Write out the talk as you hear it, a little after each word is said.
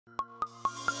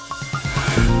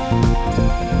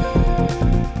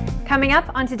Coming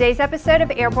up on today's episode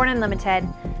of Airborne Unlimited,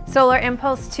 Solar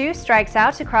Impulse 2 strikes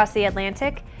out across the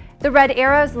Atlantic, the Red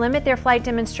Arrows limit their flight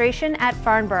demonstration at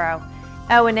Farnborough,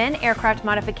 O&N Aircraft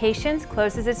Modifications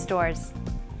closes its doors.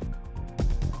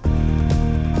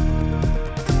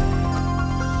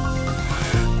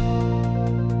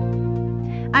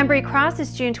 I'm Bree Cross.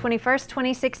 It's June 21st,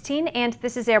 2016, and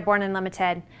this is Airborne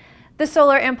Unlimited. The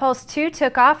Solar Impulse 2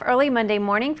 took off early Monday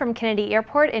morning from Kennedy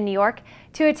Airport in New York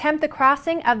to attempt the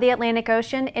crossing of the Atlantic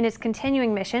Ocean in its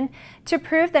continuing mission to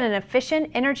prove that an efficient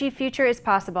energy future is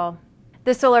possible.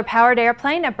 The solar-powered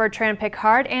airplane of Bertrand,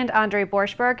 Piccard and André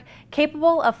Borschberg,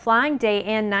 capable of flying day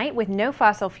and night with no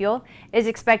fossil fuel, is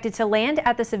expected to land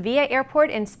at the Seville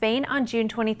Airport in Spain on June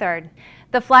 23rd.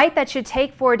 The flight, that should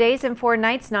take 4 days and 4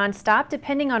 nights non-stop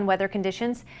depending on weather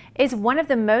conditions, is one of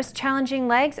the most challenging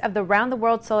legs of the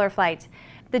round-the-world solar flight.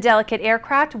 The delicate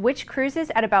aircraft, which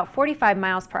cruises at about 45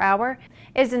 miles per hour,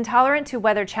 is intolerant to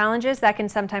weather challenges that can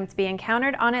sometimes be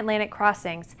encountered on Atlantic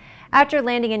crossings. After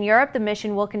landing in Europe, the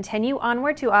mission will continue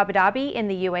onward to Abu Dhabi in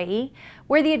the UAE,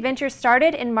 where the adventure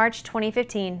started in March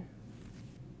 2015.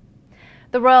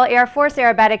 The Royal Air Force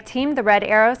Aerobatic team, the Red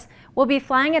Arrows, will be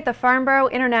flying at the Farnborough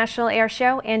International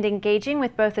Airshow and engaging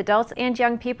with both adults and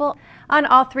young people on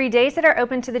all 3 days that are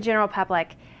open to the general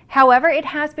public. However, it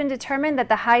has been determined that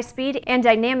the high speed and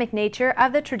dynamic nature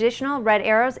of the traditional Red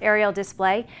Arrows aerial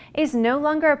display is no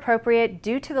longer appropriate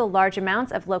due to the large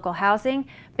amounts of local housing,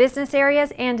 business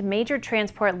areas, and major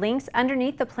transport links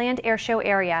underneath the planned airshow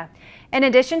area. In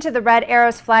addition to the Red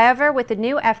Arrows flyover with the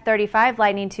new F-35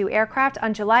 Lightning II aircraft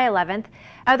on July 11th,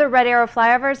 other Red Arrow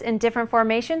flyovers in different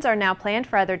formations are now planned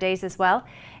for other days as well.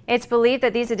 It's believed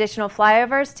that these additional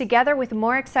flyovers, together with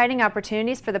more exciting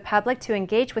opportunities for the public to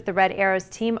engage with the Red Arrows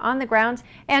team on the ground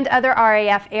and other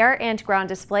RAF air and ground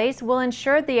displays, will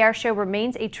ensure the airshow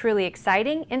remains a truly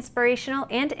exciting, inspirational,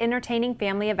 and entertaining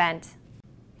family event.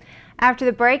 After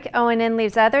the break, O&N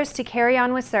leaves others to carry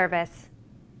on with service.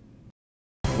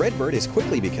 Redbird is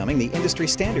quickly becoming the industry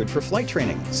standard for flight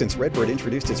training. Since Redbird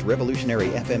introduced its revolutionary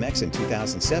FMX in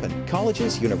 2007,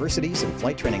 colleges, universities, and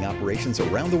flight training operations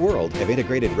around the world have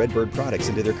integrated Redbird products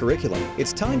into their curriculum.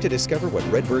 It's time to discover what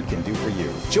Redbird can do for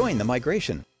you. Join the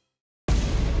migration.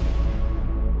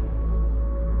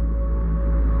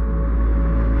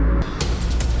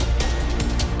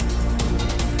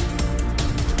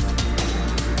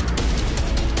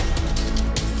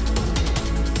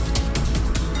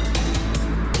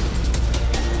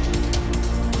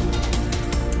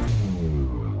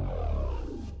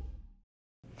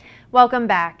 Welcome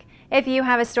back. If you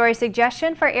have a story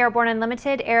suggestion for Airborne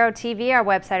Unlimited, Aero-TV, our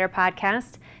website or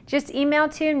podcast, just email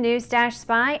to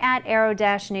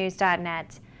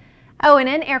news-spy@aero-news.net.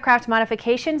 O&N Aircraft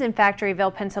Modifications in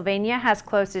Factoryville, Pennsylvania has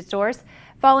closed its doors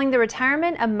following the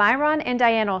retirement of Myron and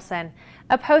Diane Olson.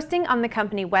 A posting on the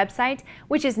company website,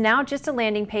 which is now just a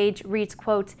landing page, reads,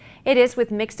 quote, "It is with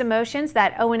mixed emotions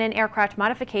that O&N Aircraft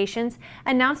Modifications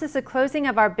announces the closing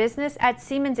of our business at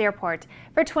Siemens Airport.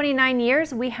 For 29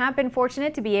 years, we have been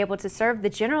fortunate to be able to serve the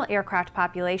general aircraft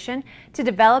population, to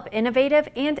develop innovative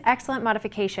and excellent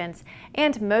modifications,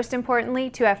 and most importantly,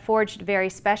 to have forged very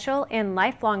special and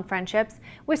lifelong friendships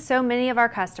with so many of our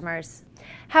customers."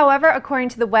 However, according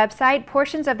to the website,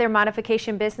 portions of their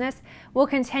modification business will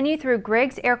continue through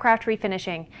Griggs Aircraft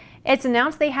Refinishing. It's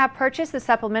announced they have purchased the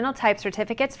supplemental type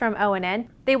certificates from O&N.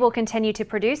 They will continue to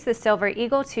produce the Silver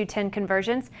Eagle 210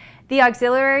 conversions, the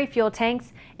auxiliary fuel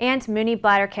tanks, and Mooney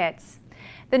bladder kits.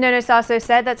 The notice also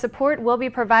said that support will be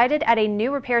provided at a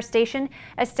new repair station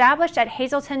established at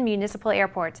Hazleton Municipal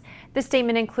Airport. The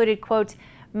statement included, quote,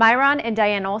 "Myron and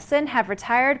Diane Olson have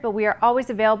retired, but we are always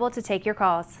available to take your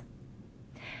calls."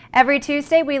 Every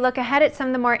Tuesday, we look ahead at some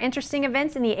of the more interesting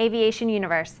events in the aviation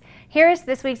universe. Here is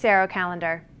this week's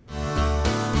Aero-Calendar.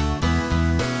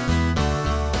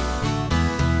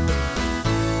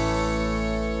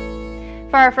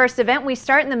 For our first event, we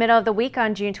start in the middle of the week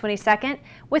on June 22nd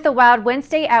with a Wild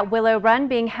Wednesday at Willow Run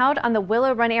being held on the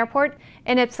Willow Run Airport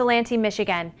in Ypsilanti,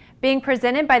 Michigan. Being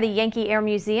presented by the Yankee Air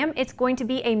Museum, it's going to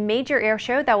be a major air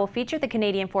show that will feature the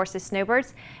Canadian Forces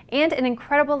snowbirds and an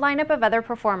incredible lineup of other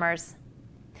performers.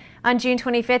 On June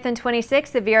 25th and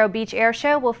 26th, the Vero Beach Air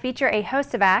Show will feature a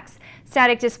host of acts,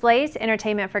 static displays,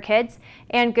 entertainment for kids,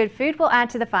 and good food will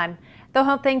add to the fun. The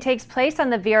whole thing takes place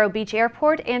on the Vero Beach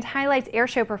Airport and highlights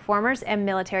airshow performers and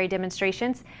military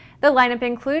demonstrations. The lineup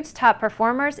includes top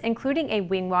performers, including a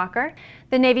wing walker.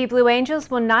 The Navy Blue Angels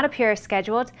will not appear as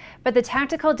scheduled, but the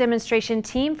tactical demonstration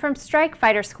team from Strike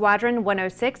Fighter Squadron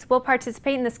 106 will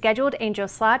participate in the scheduled Angel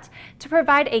slot to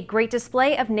provide a great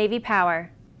display of Navy power.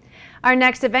 Our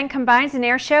next event combines an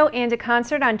air show and a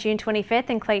concert on June 25th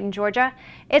in Clayton, Georgia.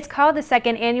 It's called the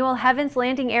second annual Heaven's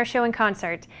Landing Air Show and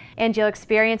Concert, and you'll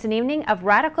experience an evening of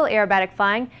radical aerobatic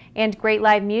flying and great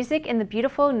live music in the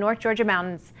beautiful North Georgia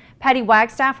mountains. Patty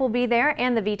Wagstaff will be there,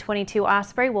 and the V-22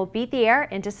 Osprey will beat the air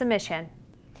into submission.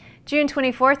 June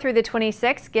 24th through the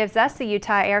 26th gives us the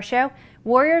Utah Air Show,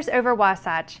 Warriors over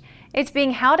Wasatch. It's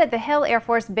being held at the Hill Air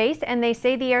Force Base, and they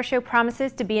say the air show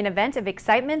promises to be an event of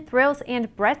excitement, thrills,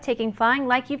 and breathtaking flying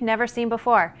like you've never seen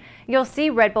before. You'll see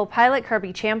Red Bull pilot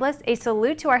Kirby Chambliss, a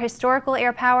salute to our historical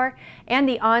air power, and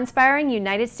the awe-inspiring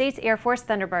United States Air Force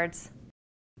Thunderbirds.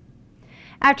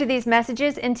 After these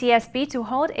messages, NTSB to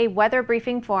hold a weather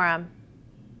briefing forum.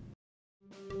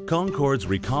 Concorde's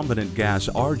recombinant gas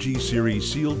RG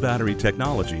series sealed battery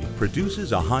technology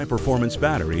produces a high-performance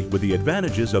battery with the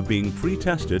advantages of being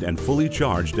pre-tested and fully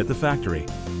charged at the factory.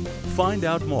 Find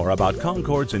out more about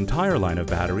Concorde's entire line of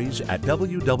batteries at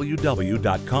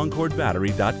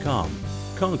www.concordebattery.com.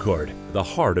 Concorde, the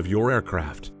heart of your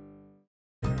aircraft.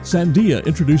 Sandia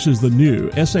introduces the new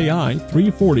SAI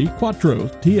 340 Quattro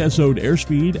TSO'd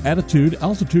airspeed, attitude,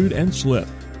 altitude, and slip.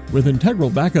 With integral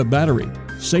backup battery,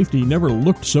 safety never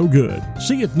looked so good.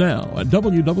 See it now at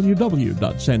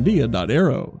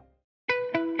www.sandia.aero.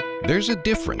 There's a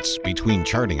difference between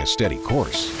charting a steady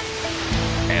course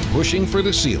and pushing for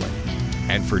the ceiling.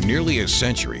 And for nearly a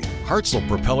century, Hartzell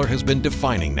Propeller has been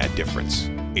defining that difference.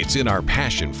 It's in our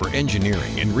passion for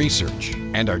engineering and research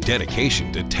and our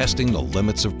dedication to testing the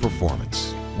limits of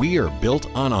performance. We are built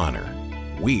on honor.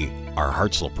 We are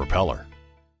Hartzell Propeller.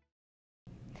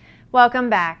 Welcome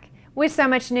back. With so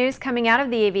much news coming out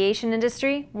of the aviation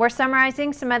industry, we're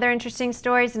summarizing some other interesting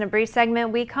stories in a brief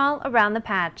segment we call Around the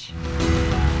Patch.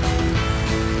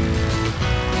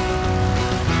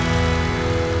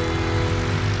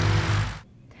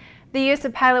 The use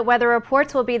of pilot weather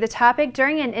reports will be the topic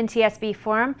during an NTSB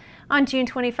forum on June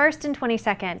 21st and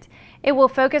 22nd. It will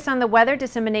focus on the weather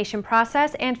dissemination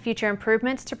process and future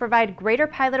improvements to provide greater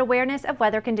pilot awareness of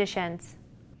weather conditions.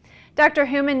 Dr.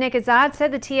 Houman Nikazad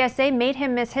said the TSA made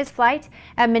him miss his flight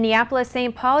at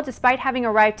Minneapolis-St. Paul despite having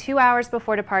arrived 2 hours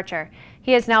before departure.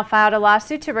 He has now filed a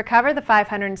lawsuit to recover the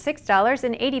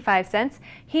 $506.85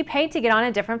 he paid to get on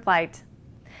a different flight.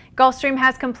 Gulfstream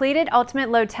has completed ultimate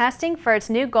load testing for its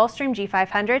new Gulfstream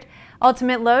G500.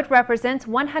 Ultimate load represents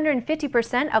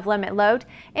 150% of limit load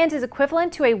and is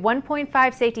equivalent to a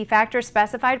 1.5 safety factor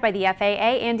specified by the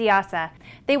FAA and EASA.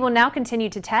 They will now continue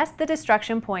to test the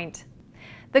destruction point.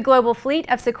 The global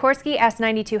fleet of Sikorsky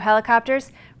S-92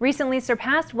 helicopters recently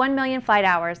surpassed 1 million flight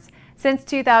hours. Since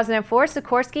 2004,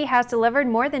 Sikorsky has delivered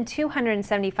more than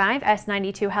 275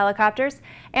 S-92 helicopters,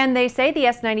 and they say the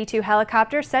S-92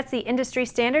 helicopter sets the industry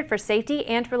standard for safety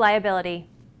and reliability.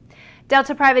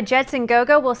 Delta Private Jets and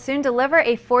Gogo will soon deliver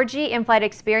a 4G in-flight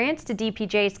experience to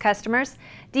DPJ's customers.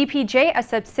 DPJ, a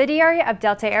subsidiary of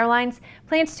Delta Airlines,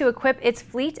 plans to equip its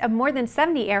fleet of more than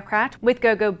 70 aircraft with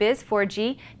Gogo Biz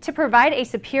 4G to provide a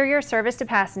superior service to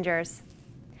passengers.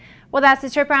 Well, that's the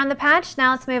trip around the patch.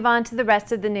 Now let's move on to the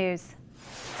rest of the news.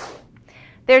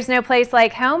 There's no place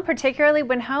like home, particularly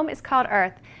when home is called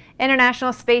Earth.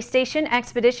 International Space Station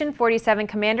Expedition 47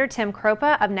 Commander Tim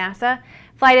Kropa of NASA,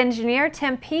 Flight Engineer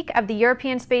Tim Peake of the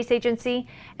European Space Agency,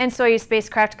 and Soyuz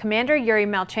Spacecraft Commander Yuri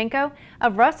Malchenko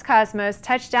of Roscosmos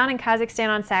touched down in Kazakhstan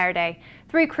on Saturday.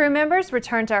 3 crew members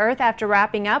returned to Earth after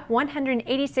wrapping up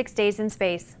 186 days in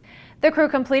space. The crew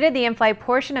completed the in-flight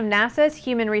portion of NASA's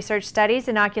human research studies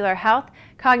in ocular health,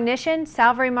 cognition,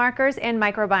 salivary markers, and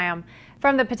microbiome.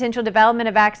 From the potential development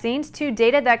of vaccines to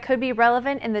data that could be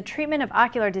relevant in the treatment of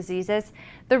ocular diseases,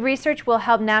 the research will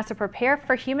help NASA prepare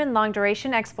for human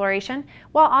long-duration exploration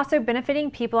while also benefiting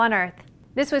people on Earth.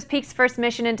 This was Peake's first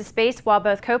mission into space, while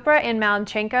both Kopra and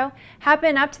Malchenko have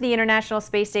been up to the International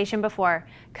Space Station before.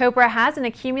 Kopra has an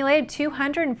accumulated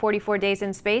 244 days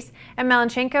in space, and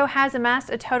Malchenko has amassed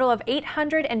a total of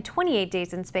 828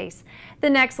 days in space. The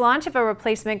next launch of a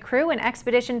replacement crew in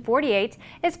Expedition 48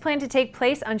 is planned to take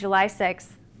place on July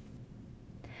 6th.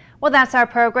 Well, that's our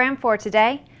program for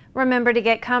today. Remember to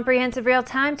get comprehensive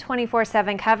real-time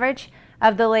 24/7 coverage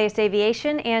of the latest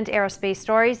aviation and aerospace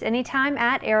stories anytime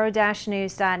at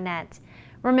aero-news.net.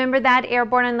 Remember that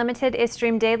Airborne Unlimited is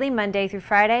streamed daily Monday through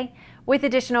Friday with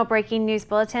additional breaking news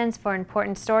bulletins for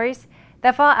important stories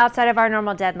that fall outside of our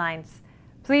normal deadlines.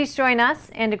 Please join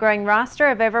us and a growing roster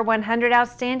of over 100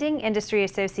 outstanding industry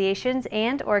associations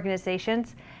and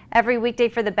organizations every weekday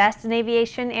for the best in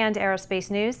aviation and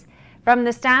aerospace news from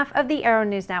the staff of the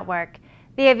Aero-News Network,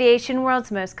 the aviation world's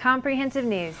most comprehensive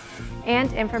news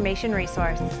and information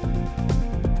resource.